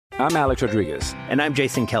I'm Alex Rodriguez. And I'm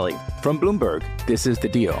Jason Kelly. From Bloomberg, this is The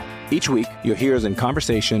Deal. Each week, you'll hear us in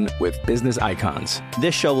conversation with business icons.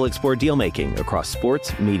 This show will explore deal-making across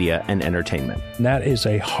sports, media, and entertainment. That is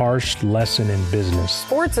a harsh lesson in business.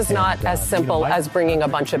 Sports is not as simple as bringing a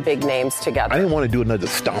bunch of big names together. I didn't want to do another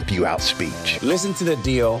stomp you out speech. Listen to The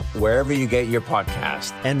Deal wherever you get your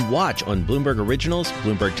podcast. And watch on Bloomberg Originals,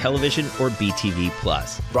 Bloomberg Television, or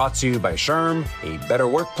BTV+. Brought to you by SHRM, a better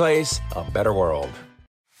workplace, a better world.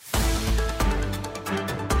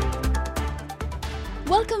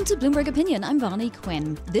 Welcome to Bloomberg Opinion. I'm Vonnie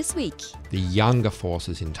Quinn. This week, the younger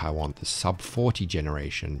forces in Taiwan, the sub-40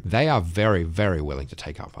 generation, they are very, very willing to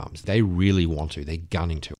take up arms. They really want to. They're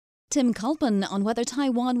gunning to. Tim Kalpin on whether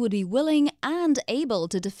Taiwan would be willing and able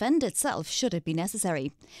to defend itself should it be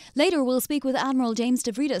necessary. Later, we'll speak with Admiral James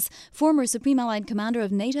Stavridis, former Supreme Allied Commander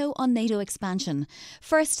of NATO, on NATO expansion.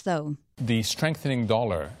 First, though, the strengthening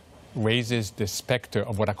dollar raises the specter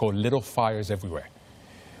of what I call little fires everywhere.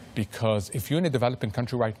 Because if you're in a developing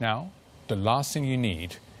country right now, the last thing you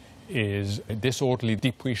need is a disorderly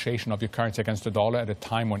depreciation of your currency against the dollar at a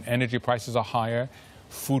time when energy prices are higher,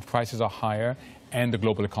 food prices are higher, and the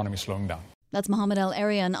global economy is slowing down. That's Mohamed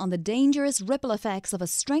El-Erian on the dangerous ripple effects of a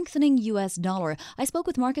strengthening US dollar. I spoke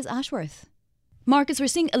with Marcus Ashworth. Marcus, we're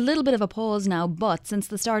seeing a little bit of a pause now, but since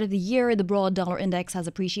the start of the year, the broad dollar index has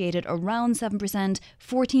appreciated around 7%,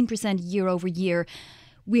 14% year over year.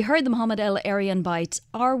 We heard the Mohamed El-Erian bite.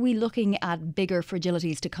 Are we looking at bigger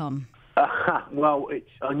fragilities to come? Well,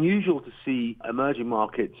 it's unusual to see emerging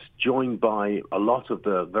markets joined by a lot of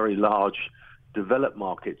the very large developed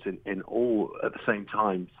markets in all at the same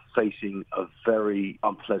time facing a very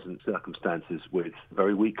unpleasant circumstances with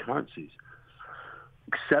very weak currencies,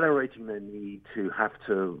 accelerating their need to have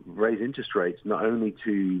to raise interest rates not only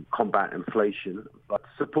to combat inflation but to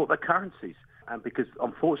support their currencies. And because,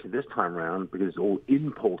 unfortunately, this time around, because it's all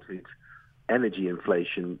imported energy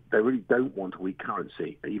inflation, they really don't want a weak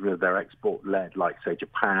currency, even if they're export-led, like, say,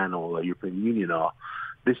 Japan or the European Union are.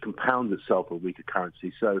 This compounds itself with weaker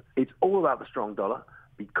currency. So it's all about the strong dollar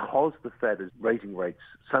because the Fed is raising rates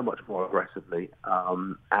so much more aggressively.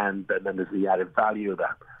 And then there's the added value of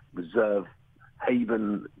that reserve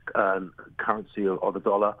haven currency of the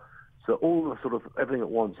dollar. So all the sort of everything at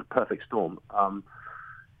once, a perfect storm.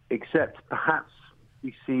 Except perhaps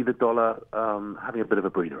we see the dollar having a bit of a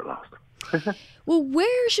breather at last. Well,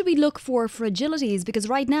 where should we look for fragilities? Because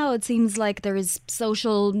right now it seems like there is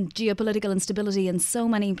social, geopolitical instability in so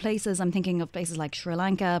many places. I'm thinking of places like Sri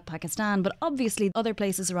Lanka, Pakistan, but obviously other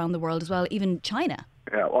places around the world as well, even China.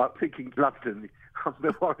 Yeah, well, I'm thinking London. I'm a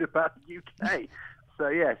bit worried about the UK. So,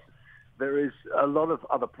 yes, there is a lot of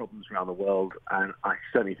other problems around the world, and I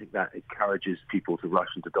certainly think that encourages people to rush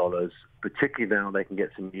into dollars, particularly now they can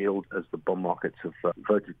get some yield as the bond markets have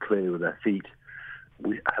voted clearly with their feet.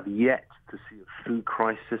 We have yet to see a food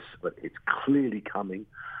crisis, but it's clearly coming,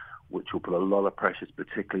 which will put a lot of pressures,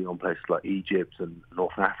 particularly on places like Egypt and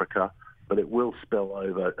North Africa. But it will spill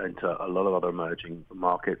over into a lot of other emerging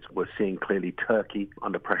markets. We're seeing clearly Turkey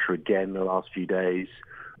under pressure again in the last few days.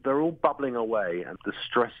 They're all bubbling away, and the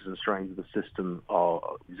stresses and strains of the system are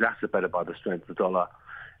exacerbated by the strength of the dollar.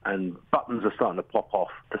 And buttons are starting to pop off.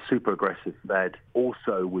 The super aggressive Fed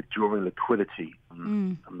also withdrawing liquidity.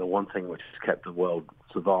 And the one thing which has kept the world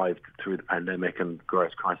survived through the pandemic and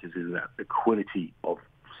various crises is that liquidity of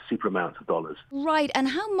super amounts of dollars. Right, and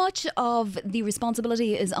how much of the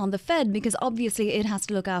responsibility is on the Fed? Because obviously it has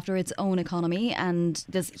to look after its own economy, and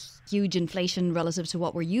there's huge inflation relative to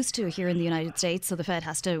what we're used to here in the United States, so the Fed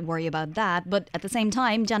has to worry about that. But at the same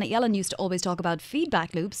time, Janet Yellen used to always talk about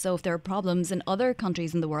feedback loops, so if there are problems in other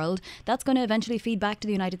countries in the world, that's going to eventually feed back to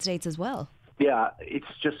the United States as well. Yeah, it's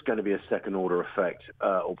just going to be a second-order effect,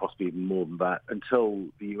 or possibly even more than that, until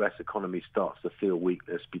the U.S. economy starts to feel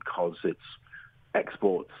weakness because its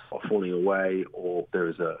exports are falling away or there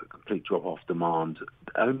is a complete drop-off demand.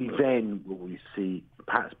 Only then will we see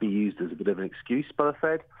perhaps be used as a bit of an excuse by the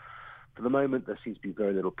Fed. For the moment, there seems to be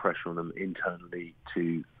very little pressure on them internally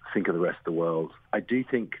to think of the rest of the world. I do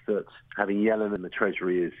think that having Yellen in the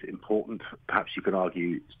Treasury is important. Perhaps you could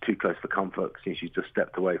argue it's too close for comfort since she's just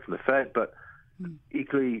stepped away from the Fed, but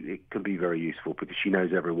equally, it can be very useful because she knows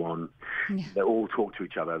everyone. Yeah. They all talk to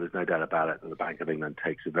each other. There's no doubt about it. And the Bank of England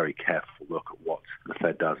takes a very careful look at what the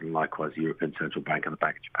Fed does, and likewise the European Central Bank and the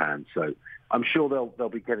Bank of Japan. So I'm sure they'll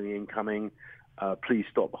be getting the incoming. Please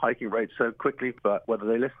stop hiking rates so quickly. But whether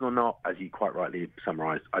they listen or not, as you quite rightly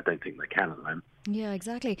summarised, I don't think they can at the moment. Yeah,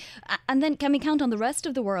 exactly. And then can we count on the rest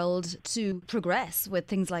of the world to progress with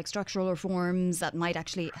things like structural reforms that might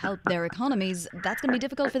actually help their economies? That's going to be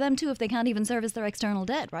difficult for them too if they can't even service their external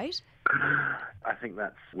debt, right? I think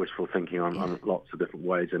that's wishful thinking on lots of different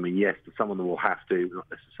ways. I mean, yes, some of them will have to, not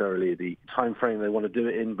necessarily the time frame they want to do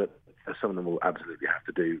it in, but some of them will absolutely have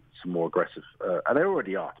to do some more aggressive, and they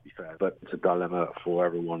already are, to be fair, but it's a dilemma for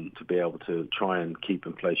everyone to be able to try and keep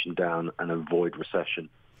inflation down and avoid recession.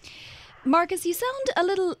 Marcus, you sound a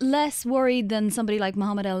little less worried than somebody like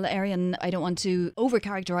Mohamed El-Erian. I don't want to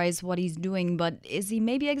overcharacterize what he's doing, but is he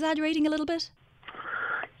maybe exaggerating a little bit?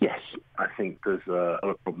 Yes, I think there's a lot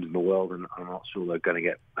of problems in the world, and I'm not sure they're going to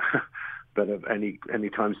get better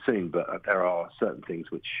anytime soon. But there are certain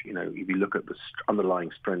things which, if you look at the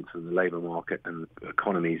underlying strength of the labour market and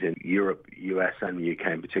economies in Europe, US and the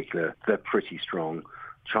UK in particular, they're pretty strong.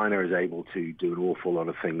 China is able to do an awful lot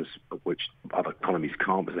of things which other economies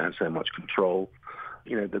can't because they have so much control.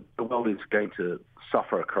 The world is going to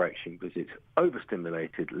suffer a correction because it's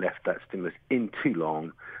overstimulated, left that stimulus in too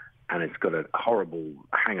long, and it's got a horrible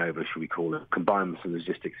hangover, should we call it, combined with some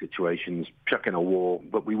logistic situations, chuck in a war,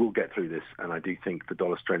 but we will get through this, and I do think the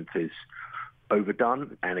dollar strength is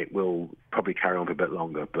overdone, and it will probably carry on for a bit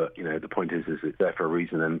longer. But, the point is it's there for a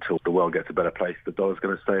reason. Until the world gets a better place, the dollar's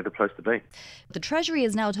going to stay the place to be. The Treasury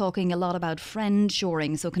is now talking a lot about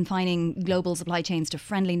friend-shoring, so confining global supply chains to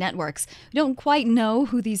friendly networks. We don't quite know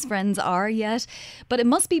who these friends are yet, but it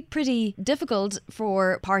must be pretty difficult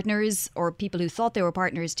for partners or people who thought they were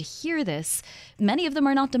partners to hear this. Many of them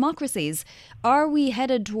are not democracies. Are we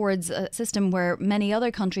headed towards a system where many other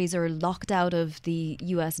countries are locked out of the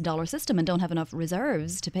US dollar system and don't have enough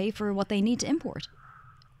reserves to pay for what they need to import?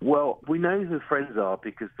 Well, we know who friends are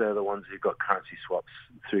because they're the ones who got currency swaps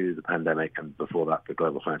through the pandemic and before that the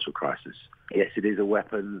global financial crisis. Yes, it is a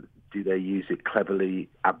weapon. Do they use it cleverly?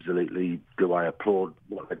 Absolutely. Do I applaud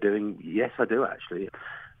what they're doing? Yes, I do, actually.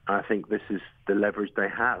 I think this is the leverage they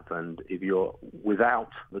have, and if you're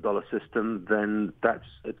without the dollar system, then that's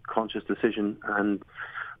a conscious decision. And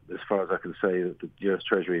as far as I can say, the US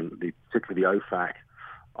Treasury, and particularly the OFAC,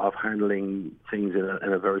 are handling things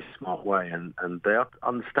in a very smart way, and they are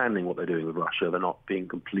understanding what they're doing with Russia. They're not being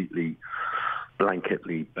completely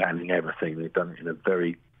blanketly banning everything. They've done it in a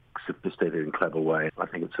very sophisticated and clever way. I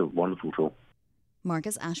think it's a wonderful tool.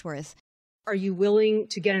 Marcus Ashworth. Are you willing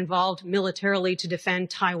to get involved militarily to defend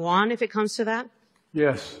Taiwan if it comes to that?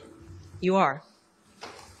 Yes. You are?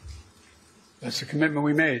 That's the commitment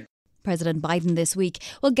we made. President Biden this week.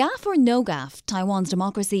 Well, gaff or no gaff, Taiwan's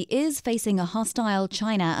democracy is facing a hostile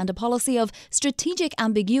China and a policy of strategic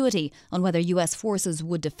ambiguity on whether US forces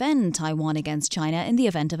would defend Taiwan against China in the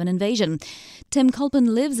event of an invasion. Tim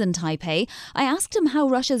Culpin lives in Taipei. I asked him how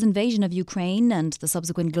Russia's invasion of Ukraine and the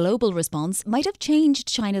subsequent global response might have changed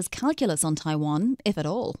China's calculus on Taiwan, if at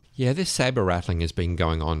all. Yeah, this saber rattling has been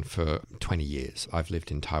going on for 20 years. I've lived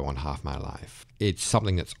in Taiwan half my life. It's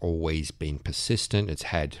something that's always been persistent. It's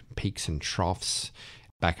had peaks and troughs.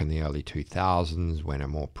 Back in the early 2000s, when a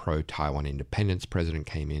more pro-Taiwan independence president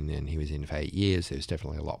came in, and he was in for 8 years, there was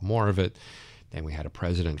definitely a lot more of it. Then we had a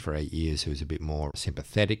president for 8 years who was a bit more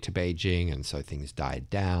sympathetic to Beijing, and so things died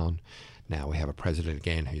down. Now we have a president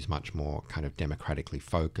again who's much more kind of democratically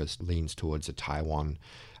focused, leans towards a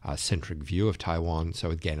Taiwan-centric view of Taiwan. So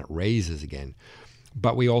again, it raises again.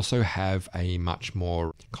 But we also have a much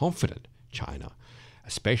more confident China,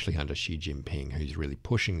 especially under Xi Jinping, who's really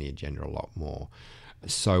pushing the agenda a lot more.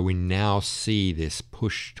 So we now see this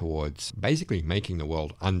push towards basically making the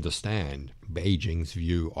world understand Beijing's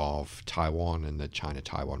view of Taiwan and the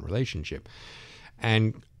China-Taiwan relationship.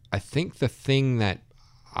 And I think the thing that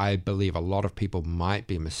I believe a lot of people might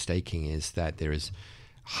be mistaking is that there is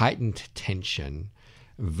heightened tension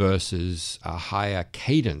versus a higher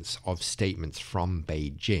cadence of statements from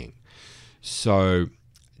Beijing. So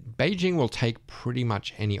Beijing will take pretty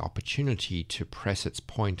much any opportunity to press its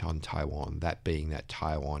point on Taiwan, that being that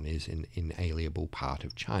Taiwan is an inalienable part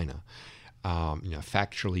of China.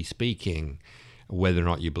 Factually speaking, whether or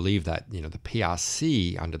not you believe that, the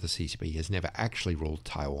PRC under the CCP has never actually ruled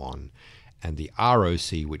Taiwan, and the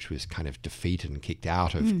ROC, which was kind of defeated and kicked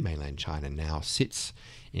out of mainland China, now sits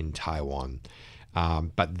in Taiwan.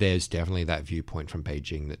 But there's definitely that viewpoint from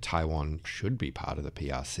Beijing that Taiwan should be part of the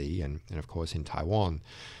PRC. And of course, in Taiwan,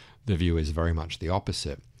 the view is very much the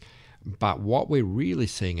opposite. But what we're really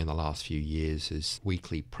seeing in the last few years is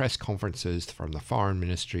weekly press conferences from the foreign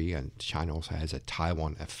ministry, and China also has a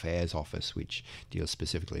Taiwan Affairs Office, which deals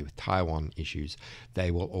specifically with Taiwan issues. They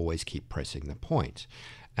will always keep pressing the point.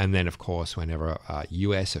 And then, of course, whenever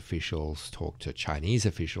US officials talk to Chinese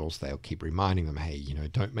officials, they'll keep reminding them, hey,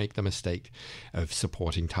 don't make the mistake of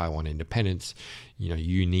supporting Taiwan independence.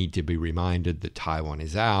 You need to be reminded that Taiwan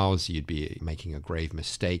is ours. You'd be making a grave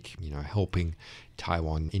mistake, helping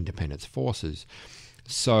Taiwan independence forces.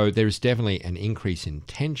 So there's definitely an increase in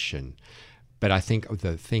tension. But I think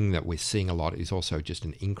the thing that we're seeing a lot is also just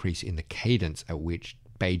an increase in the cadence at which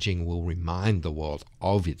Beijing will remind the world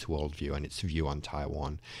of its worldview and its view on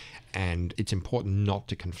Taiwan. And it's important not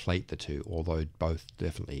to conflate the two, although both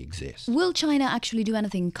definitely exist. Will China actually do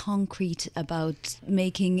anything concrete about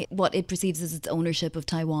making what it perceives as its ownership of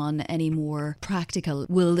Taiwan any more practical?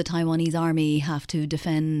 Will the Taiwanese army have to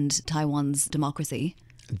defend Taiwan's democracy?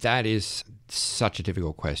 That is such a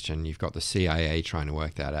difficult question. You've got the CIA trying to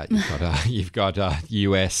work that out. You've got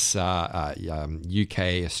US, UK,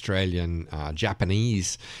 Australian,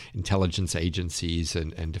 Japanese intelligence agencies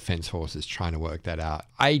and defense forces trying to work that out.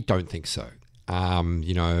 I don't think so. I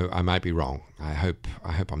might be wrong. I hope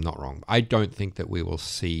I'm not wrong. I don't think that we will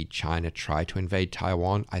see China try to invade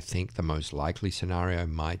Taiwan. I think the most likely scenario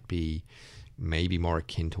might be maybe more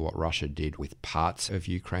akin to what Russia did with parts of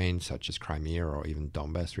Ukraine, such as Crimea or even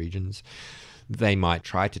Donbass regions. They might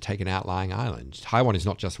try to take an outlying island. Taiwan is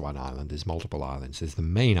not just one island. There's multiple islands. There's the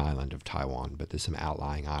main island of Taiwan, but there's some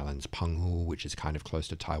outlying islands. Penghu, which is kind of close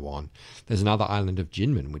to Taiwan. There's another island of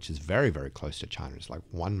Jinmen, which is very, very close to China. It's like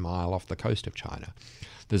 1 mile off the coast of China.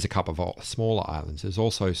 There's a couple of smaller islands. There's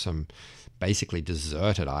also some basically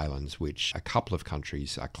deserted islands, which a couple of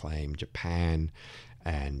countries claim. Japan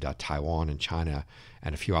and Taiwan and China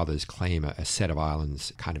and a few others claim a set of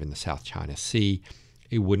islands kind of in the South China Sea.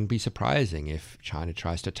 It wouldn't be surprising if China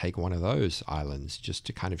tries to take one of those islands just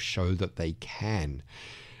to kind of show that they can.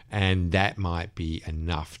 And that might be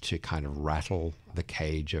enough to kind of rattle the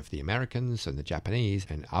cage of the Americans and the Japanese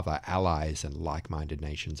and other allies and like-minded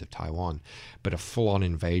nations of Taiwan. But a full-on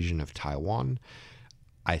invasion of Taiwan,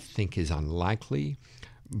 I think, is unlikely.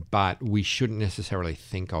 But we shouldn't necessarily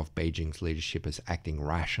think of Beijing's leadership as acting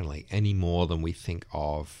rationally any more than we think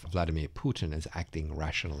of Vladimir Putin as acting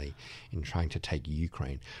rationally in trying to take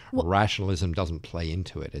Ukraine. Rationalism doesn't play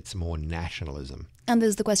into it. It's more nationalism. And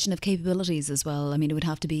there's the question of capabilities as well. I mean, it would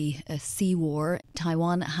have to be a sea war.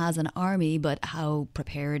 Taiwan has an army, but how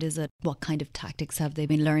prepared is it? What kind of tactics have they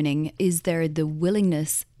been learning? Is there the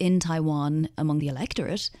willingness in Taiwan among the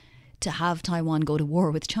electorate to have Taiwan go to war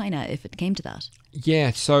with China if it came to that? Yeah,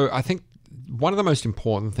 so I think one of the most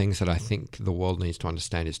important things that I think the world needs to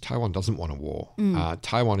understand is Taiwan doesn't want a war.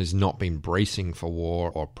 Taiwan has not been bracing for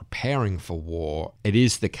war or preparing for war. It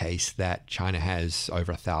is the case that China has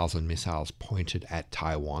over 1,000 missiles pointed at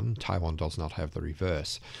Taiwan. Taiwan does not have the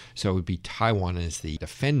reverse. So it would be Taiwan as the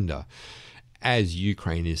defender, as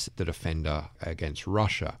Ukraine is the defender against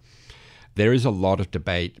Russia. There is a lot of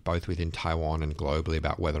debate both within Taiwan and globally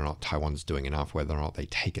about whether or not Taiwan's doing enough, whether or not they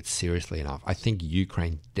take it seriously enough. I think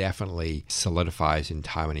Ukraine definitely solidifies in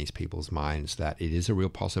Taiwanese people's minds that it is a real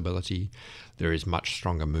possibility. There is much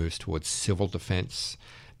stronger moves towards civil defense.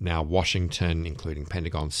 Now, Washington, including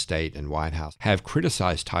Pentagon, State, and White House, have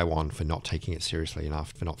criticized Taiwan for not taking it seriously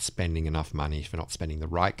enough, for not spending enough money, for not spending the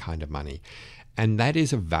right kind of money. And that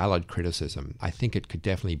is a valid criticism. I think it could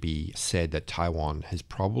definitely be said that Taiwan has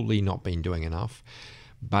probably not been doing enough.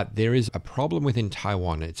 But there is a problem within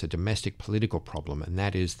Taiwan. It's a domestic political problem, and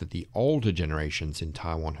that is that the older generations in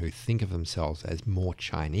Taiwan who think of themselves as more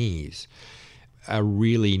Chinese are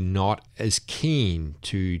really not as keen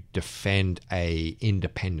to defend a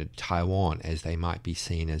independent Taiwan as they might be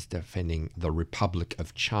seen as defending the Republic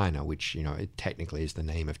of China, which, it technically is the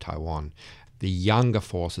name of Taiwan. The younger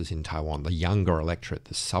forces in Taiwan, the younger electorate,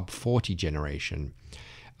 the sub-40 generation,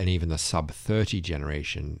 and even the sub-30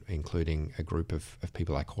 generation, including a group of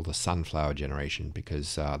people I call the Sunflower Generation,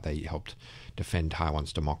 because they helped defend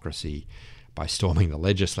Taiwan's democracy by storming the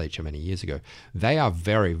legislature many years ago. They are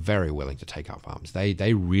very, very willing to take up arms.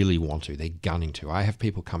 They really want to. They're gunning to. I have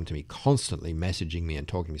people come to me constantly messaging me and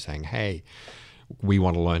talking to me saying, hey, we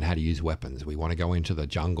want to learn how to use weapons. We want to go into the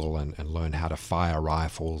jungle and learn how to fire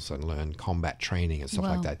rifles and learn combat training and stuff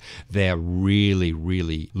like that. They're really,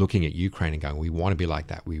 really looking at Ukraine and going, we want to be like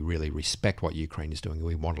that. We really respect what Ukraine is doing and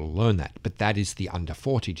we want to learn that. But that is the under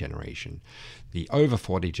 40 generation. The over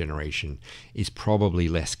 40 generation is probably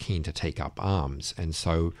less keen to take up arms. And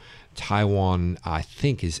so Taiwan, I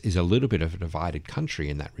think, is a little bit of a divided country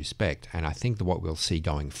in that respect. And I think that what we'll see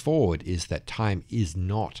going forward is that time is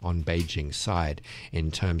not on Beijing's side in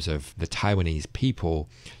terms of the Taiwanese people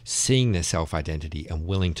seeing their self-identity and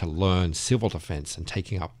willing to learn civil defense and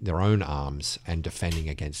taking up their own arms and defending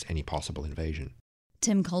against any possible invasion.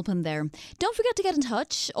 Tim Culpin there. Don't forget to get in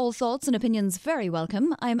touch. All thoughts and opinions very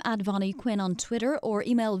welcome. I'm at Vonnie Quinn on Twitter or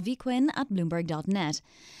email vquinn@bloomberg.net.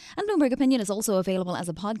 And Bloomberg Opinion is also available as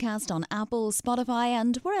a podcast on Apple, Spotify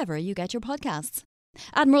and wherever you get your podcasts.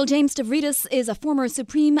 Admiral James Stavridis is a former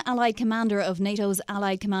Supreme Allied Commander of NATO's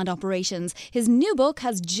Allied Command Operations. His new book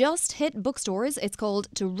has just hit bookstores. It's called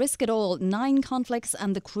To Risk It All, 9 Conflicts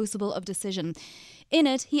and the Crucible of Decision. In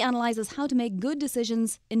it, he analyses how to make good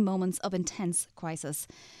decisions in moments of intense crisis.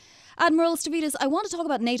 Admiral Stavridis, I want to talk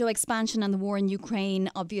about NATO expansion and the war in Ukraine,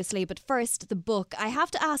 obviously, but first, the book. I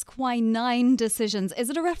have to ask, why 9 decisions? Is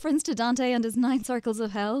it a reference to Dante and his 9 circles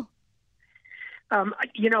of hell?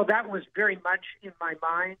 That was very much in my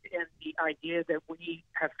mind, and the idea that we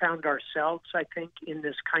have found ourselves, I think, in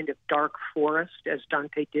this kind of dark forest, as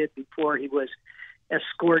Dante did before he was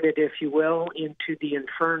escorted, if you will, into the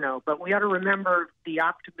Inferno. But we ought to remember the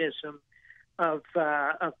optimism of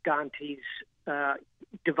Dante's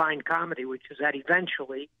Divine Comedy, which is that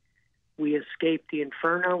eventually we escape the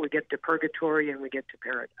Inferno, we get to Purgatory, and we get to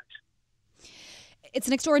Paradise. It's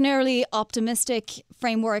an extraordinarily optimistic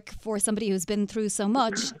framework for somebody who's been through so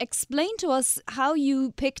much. Explain to us how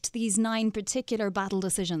you picked these 9 particular battle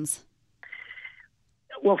decisions.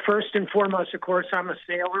 Well, first and foremost, of course, I'm a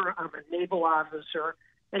sailor, I'm a naval officer,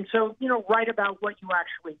 and so, write about what you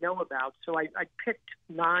actually know about. So I picked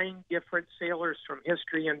 9 different sailors from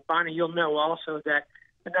history, and Bonnie, you'll know also that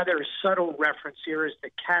another subtle reference here is the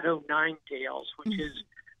Caddo Nine Tails, which is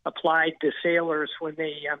applied to sailors when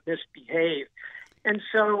they misbehave. And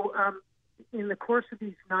so in the course of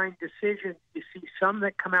these 9 decisions, you see some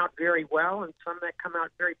that come out very well and some that come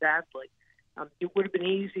out very badly. It would have been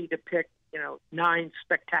easy to pick, 9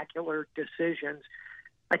 spectacular decisions.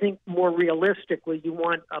 I think more realistically, you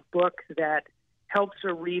want a book that helps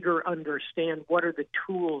a reader understand what are the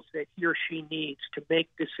tools that he or she needs to make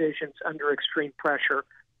decisions under extreme pressure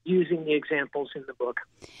using the examples in the book.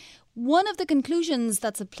 One of the conclusions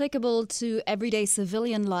that's applicable to everyday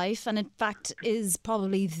civilian life, and in fact is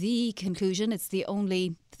probably the conclusion, it's the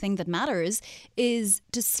only thing that matters, is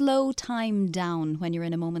to slow time down when you're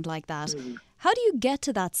in a moment like that. How do you get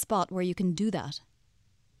to that spot where you can do that?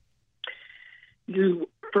 You,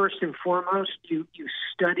 first and foremost, you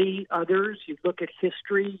study others, you look at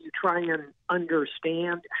history, you try and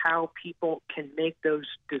understand how people can make those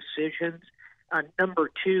decisions. Number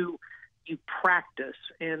 2, you practice.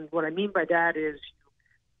 And what I mean by that is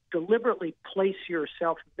you deliberately place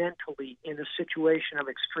yourself mentally in a situation of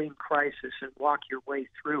extreme crisis and walk your way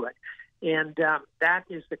through it. And that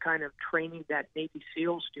is the kind of training that Navy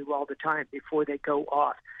SEALs do all the time before they go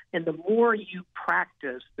off. And the more you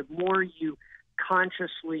practice, the more you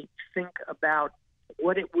consciously think about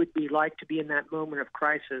what it would be like to be in that moment of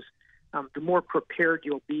crisis, the more prepared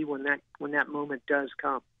you'll be when that moment does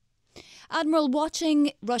come. Admiral,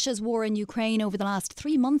 watching Russia's war in Ukraine over the last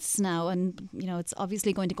 3 months now, and it's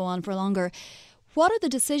obviously going to go on for longer, what are the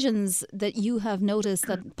decisions that you have noticed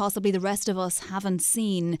that possibly the rest of us haven't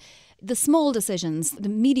seen? The small decisions, the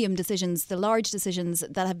medium decisions, the large decisions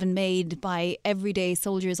that have been made by everyday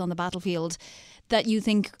soldiers on the battlefield that you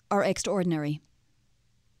think are extraordinary?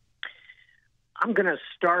 I'm going to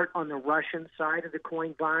start on the Russian side of the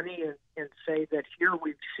coin, Bonnie, and say that here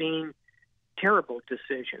we've seen terrible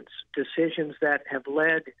decisions that have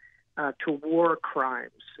led to war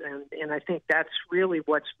crimes. And I think that's really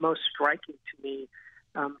what's most striking to me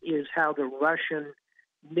is how the Russian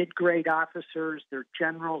mid-grade officers, their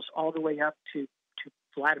generals, all the way up to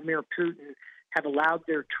Vladimir Putin, have allowed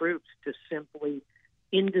their troops to simply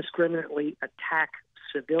indiscriminately attack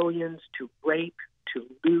civilians, to rape, to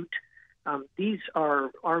loot. These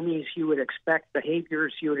are armies you would expect,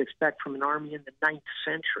 behaviors you would expect from an army in the 9th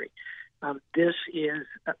century. This is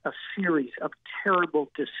a series of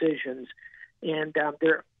terrible decisions, and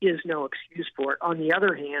there is no excuse for it. On the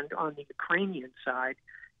other hand, on the Ukrainian side,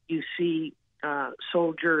 you see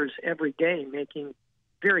soldiers every day making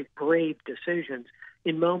very brave decisions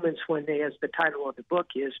in moments when they, as the title of the book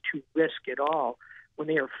is, to risk it all. When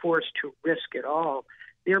they are forced to risk it all,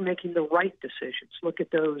 they're making the right decisions. Look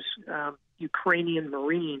at those Ukrainian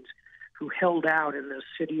Marines who held out in the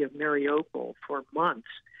city of Mariupol for months.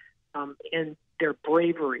 And their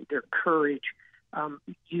bravery, their courage,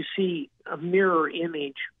 you see a mirror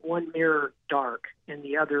image, one mirror dark and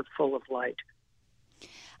the other full of light.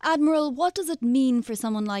 Admiral, what does it mean for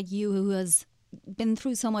someone like you who has been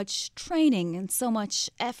through so much training and so much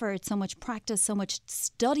effort, so much practice, so much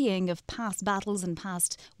studying of past battles and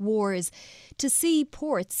past wars, to see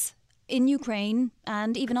ports in Ukraine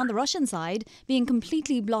and even on the Russian side being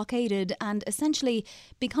completely blockaded and essentially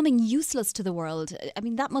becoming useless to the world? I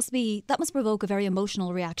mean, that must provoke a very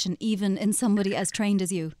emotional reaction even in somebody as trained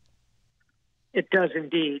as you. It does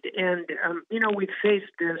indeed. And, we've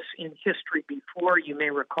faced this in history before. You may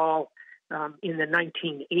recall in the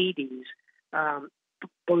 1980s,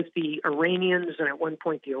 both the Iranians and at one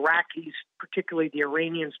point the Iraqis particularly the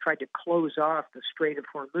Iranians tried to close off the Strait of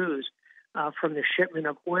Hormuz from the shipment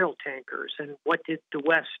of oil tankers. And what did the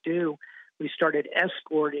West do? We started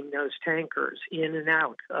escorting those tankers in and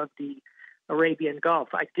out of the Arabian Gulf.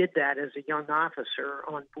 I did that as a young officer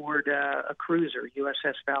on board a cruiser,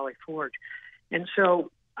 USS Valley Forge. And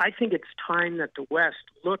so I think it's time that the West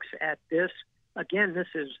looks at this. Again, this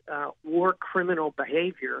is war criminal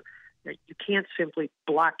behavior. You can't simply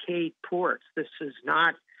blockade ports. This is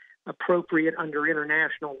not appropriate under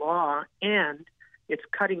international law, and it's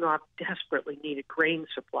cutting off desperately needed grain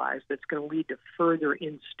supplies that's going to lead to further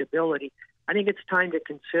instability. I think it's time to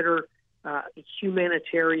consider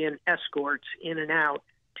humanitarian escorts in and out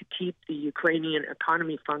to keep the Ukrainian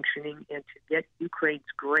economy functioning and to get Ukraine's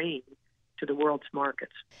grain to the world's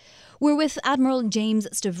markets. We're with Admiral James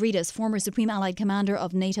Stavridis, former Supreme Allied Commander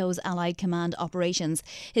of NATO's Allied Command Operations.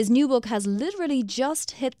 His new book has literally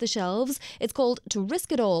just hit the shelves. It's called To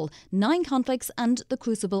Risk It All, 9 Conflicts and the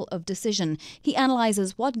Crucible of Decision. He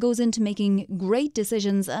analyses what goes into making great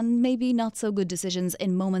decisions and maybe not so good decisions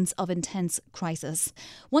in moments of intense crisis.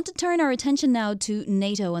 Want to turn our attention now to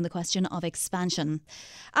NATO and the question of expansion.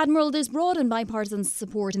 Admiral, there's broad and bipartisan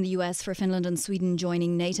support in the US for Finland and Sweden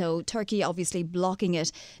joining NATO, Turkey obviously blocking it.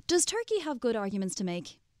 Does Turkey have good arguments to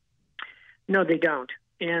make? No, they don't.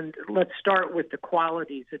 And let's start with the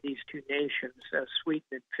qualities of these two nations, Sweden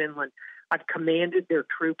and Finland. I've commanded their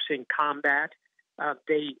troops in combat.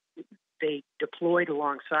 They deployed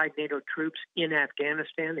alongside NATO troops in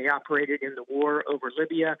Afghanistan. They operated in the war over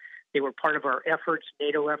Libya. They were part of our efforts,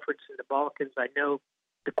 NATO efforts in the Balkans. I know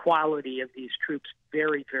the quality of these troops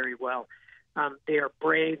very, very well. They are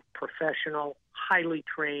brave, professional, highly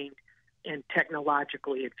trained, and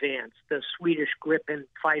technologically advanced. The Swedish Gripen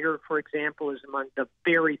fighter, for example, is among the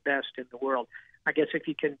very best in the world. I guess if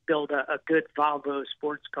you can build a good Volvo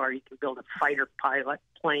sports car, you can build a fighter pilot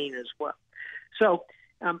plane as well. So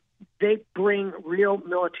they bring real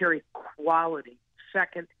military quality.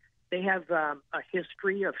 Second, they have a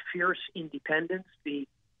history of fierce independence. The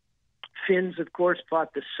Finns, of course,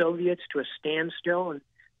 fought the Soviets to a standstill in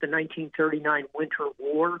the 1939 Winter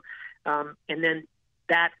War. And then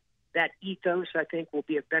that ethos, I think, will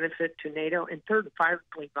be a benefit to NATO. And third and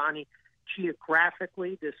finally, Bonnie,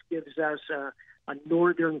 geographically, this gives us a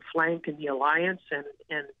northern flank in the alliance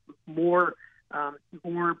and more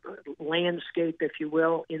landscape, if you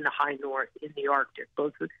will, in the high north, in the Arctic.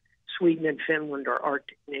 Both Sweden and Finland are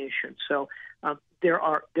Arctic nations. So there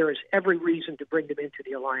is every reason to bring them into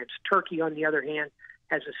the alliance. Turkey, on the other hand,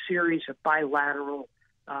 has a series of bilateral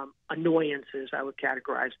annoyances, I would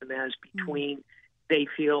categorize them as, between they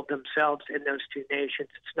feel themselves and those two nations.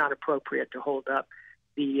 It's not appropriate to hold up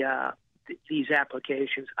these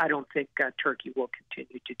applications. I don't think Turkey will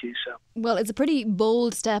continue to do so. Well, it's a pretty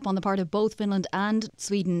bold step on the part of both Finland and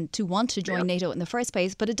Sweden to want to join NATO in the first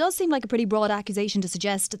place, but it does seem like a pretty broad accusation to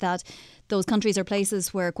suggest that those countries are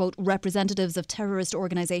places where, quote, representatives of terrorist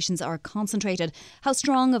organisations are concentrated. How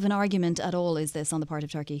strong of an argument at all is this on the part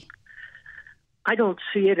of Turkey? I don't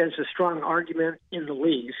see it as a strong argument in the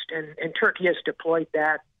least, and Turkey has deployed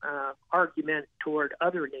that argument toward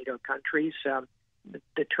other NATO countries.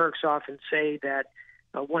 The Turks often say that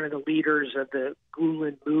one of the leaders of the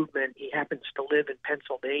Gulen movement, he happens to live in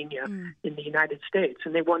Pennsylvania in the United States,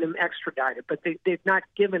 and they want him extradited. But they've not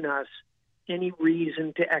given us any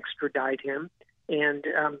reason to extradite him, and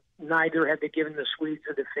neither have they given the Swedes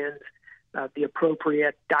or the Finns the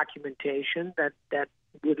appropriate documentation that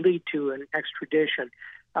would lead to an extradition.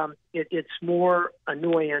 It's more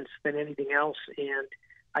annoyance than anything else, and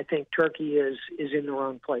I think Turkey is in the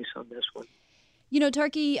wrong place on this one. You know,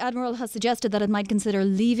 Turkey, Admiral, has suggested that it might consider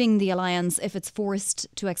leaving the alliance if it's forced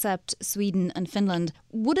to accept Sweden and Finland.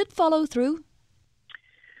 Would it follow through?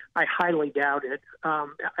 I highly doubt it.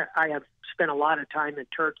 I have spent a lot of time in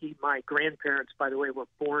Turkey. My grandparents, by the way, were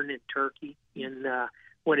born in Turkey, in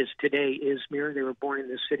what is today Izmir. They were born in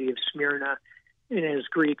the city of Smyrna. And as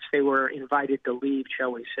Greeks, they were invited to leave,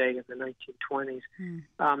 shall we say, in the 1920s.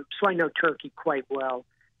 So I know Turkey quite well.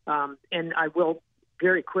 And I will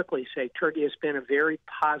very quickly say Turkey has been a very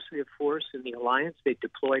positive force in the alliance. They've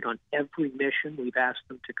deployed on every mission we've asked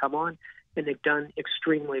them to come on, and they've done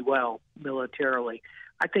extremely well militarily.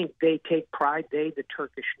 I think they take pride, the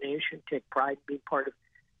Turkish nation, take pride in being part of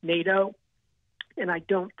NATO, and I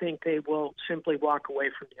don't think they will simply walk away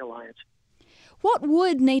from the alliance. What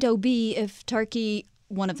would NATO be if Turkey,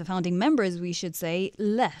 one of the founding members, we should say,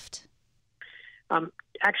 left?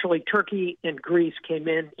 Actually, Turkey and Greece came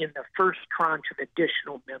in the first tranche of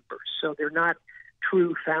additional members, so they're not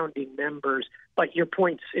true founding members, but your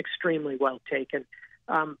point's extremely well taken.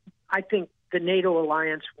 I think the NATO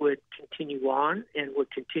alliance would continue on and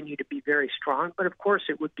would continue to be very strong, but of course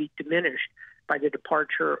it would be diminished by the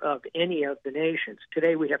departure of any of the nations.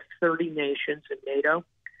 Today we have 30 nations in NATO.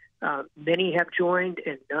 Many have joined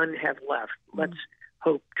and none have left. Let's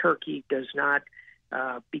hope Turkey does not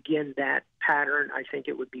begin that pattern. I think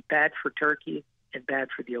it would be bad for Turkey and bad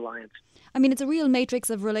for the alliance. I mean, it's a real matrix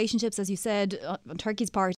of relationships, as you said, on Turkey's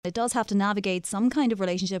part. It does have to navigate some kind of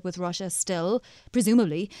relationship with Russia still,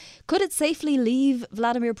 presumably. Could it safely leave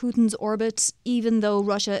Vladimir Putin's orbit, even though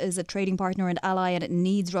Russia is a trading partner and ally and it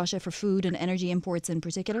needs Russia for food and energy imports in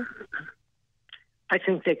particular? I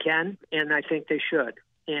think they can, and I think they should.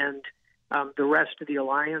 And the rest of the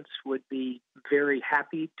alliance would be very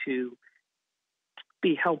happy to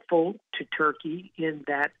be helpful to Turkey in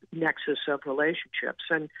that nexus of relationships.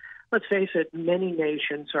 And let's face it, many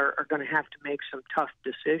nations are going to have to make some tough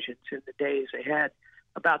decisions in the days ahead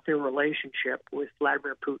about their relationship with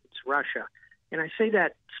Vladimir Putin's Russia. And I say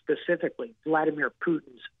that specifically, Vladimir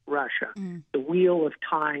Putin's Russia. The wheel of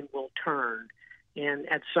time will turn.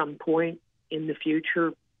 And at some point in the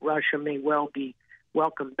future, Russia may well be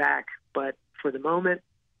welcomed back. But for the moment,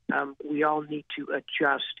 we all need to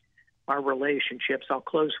adjust our relationships. I'll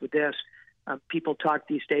close with this. People talk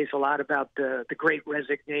these days a lot about the Great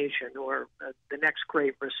Resignation or the next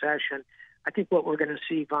Great Recession. I think what we're going to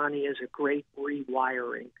see, Vonnie, is a great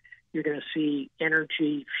rewiring. You're going to see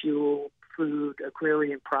energy, fuel, food,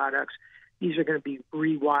 agrarian products. These are going to be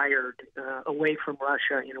rewired away from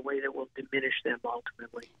Russia in a way that will diminish them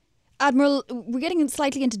ultimately. Admiral, we're getting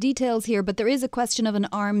slightly into details here, but there is a question of an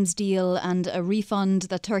arms deal and a refund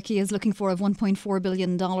that Turkey is looking for of $1.4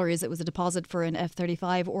 billion. It was a deposit for an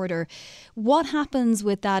F-35 order. What happens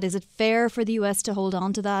with that? Is it fair for the US to hold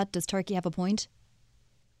on to that? Does Turkey have a point?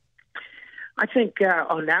 I think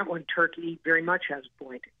on that one, Turkey very much has a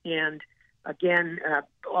point. And again,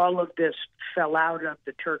 all of this fell out of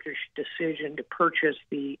the Turkish decision to purchase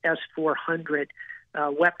the S-400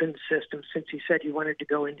 weapons system, since he said he wanted to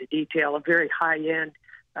go into detail, a very high-end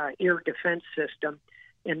air defense system.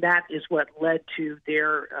 And that is what led to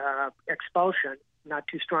their expulsion, not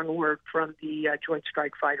too strong a word, from the Joint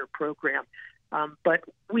Strike Fighter program. But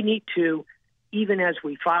we need to, even as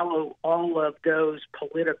we follow all of those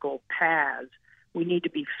political paths, we need to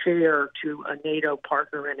be fair to a NATO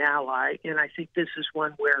partner and ally. And I think this is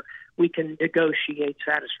one where we can negotiate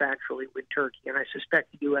satisfactorily with Turkey. And I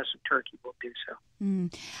suspect the U.S. and Turkey will do so.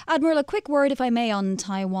 Admiral, a quick word, if I may, on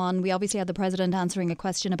Taiwan. We obviously had the President answering a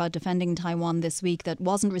question about defending Taiwan this week that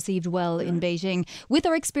wasn't received well in Beijing. With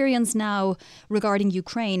our experience now regarding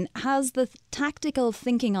Ukraine, has the tactical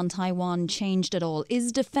thinking on Taiwan changed at all?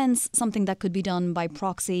 Is defence something that could be done by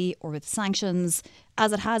proxy or with sanctions,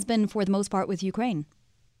 as it has been for the most part with Ukraine?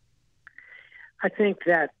 I think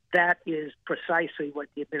that is precisely what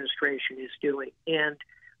the administration is doing. And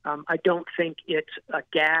I don't think it's a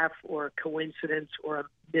gaffe or a coincidence or a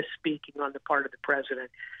misspeaking on the part of the president.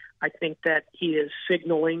 I think that he is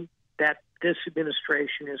signaling that this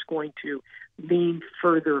administration is going to lean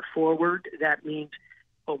further forward. That means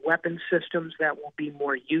weapon systems that will be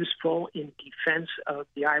more useful in defense of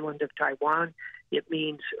the island of Taiwan. It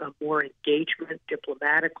means more engagement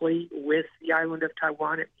diplomatically with the island of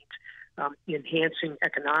Taiwan. It means enhancing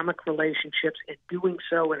economic relationships and doing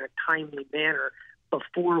so in a timely manner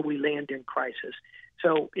before we land in crisis.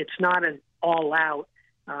 So it's not an all-out,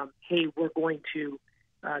 hey, we're going to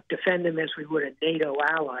defend them as we would a NATO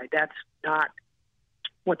ally. That's not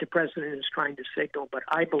what the president is trying to signal, but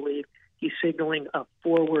I believe he's signaling a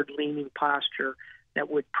forward-leaning posture that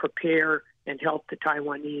would prepare and help the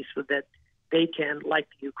Taiwanese so that they can, like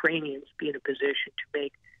the Ukrainians, be in a position to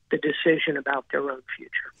make the decision about their own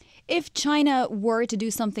future. If China were to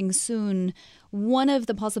do something soon, one of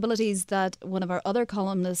the possibilities that one of our other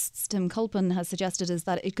columnists, Tim Culpin, has suggested is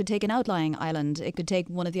that it could take an outlying island. It could take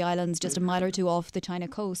one of the islands just a mile or two off the China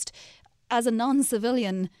coast. As a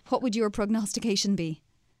non-civilian, what would your prognostication be?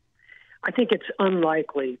 I think it's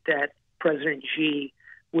unlikely that President Xi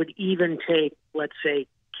would even take, let's say,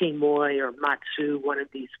 Quemoy or Matsu, one of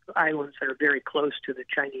these islands that are very close to the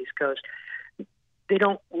Chinese coast. They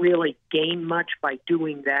don't really gain much by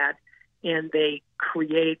doing that, and they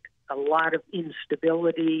create a lot of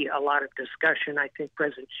instability, a lot of discussion. I think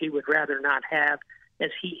President Xi would rather not have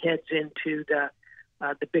as he heads into the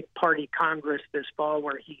big party Congress this fall,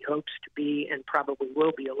 where he hopes to be and probably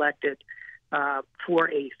will be elected for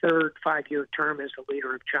a third 5-year term as the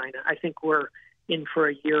leader of China. I think we're in for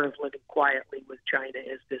a year of living quietly with China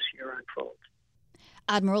as this year unfolds.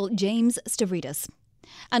 Admiral James Stavridis.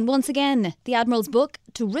 And once again, the Admiral's book,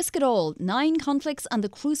 To Risk It All, 9 Conflicts and the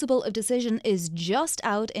Crucible of Decision, is just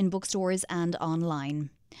out in bookstores and online.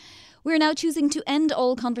 We're now choosing to end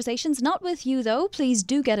all conversations, not with you though. Please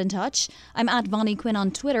do get in touch. I'm at Vonnie Quinn on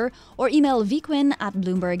Twitter, or email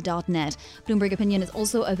vquinn@bloomberg.net. Bloomberg Opinion is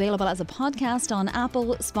also available as a podcast on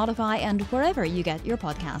Apple, Spotify and wherever you get your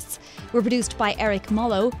podcasts. We're produced by Eric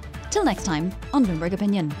Mollo. Till next time on Bloomberg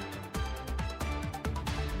Opinion.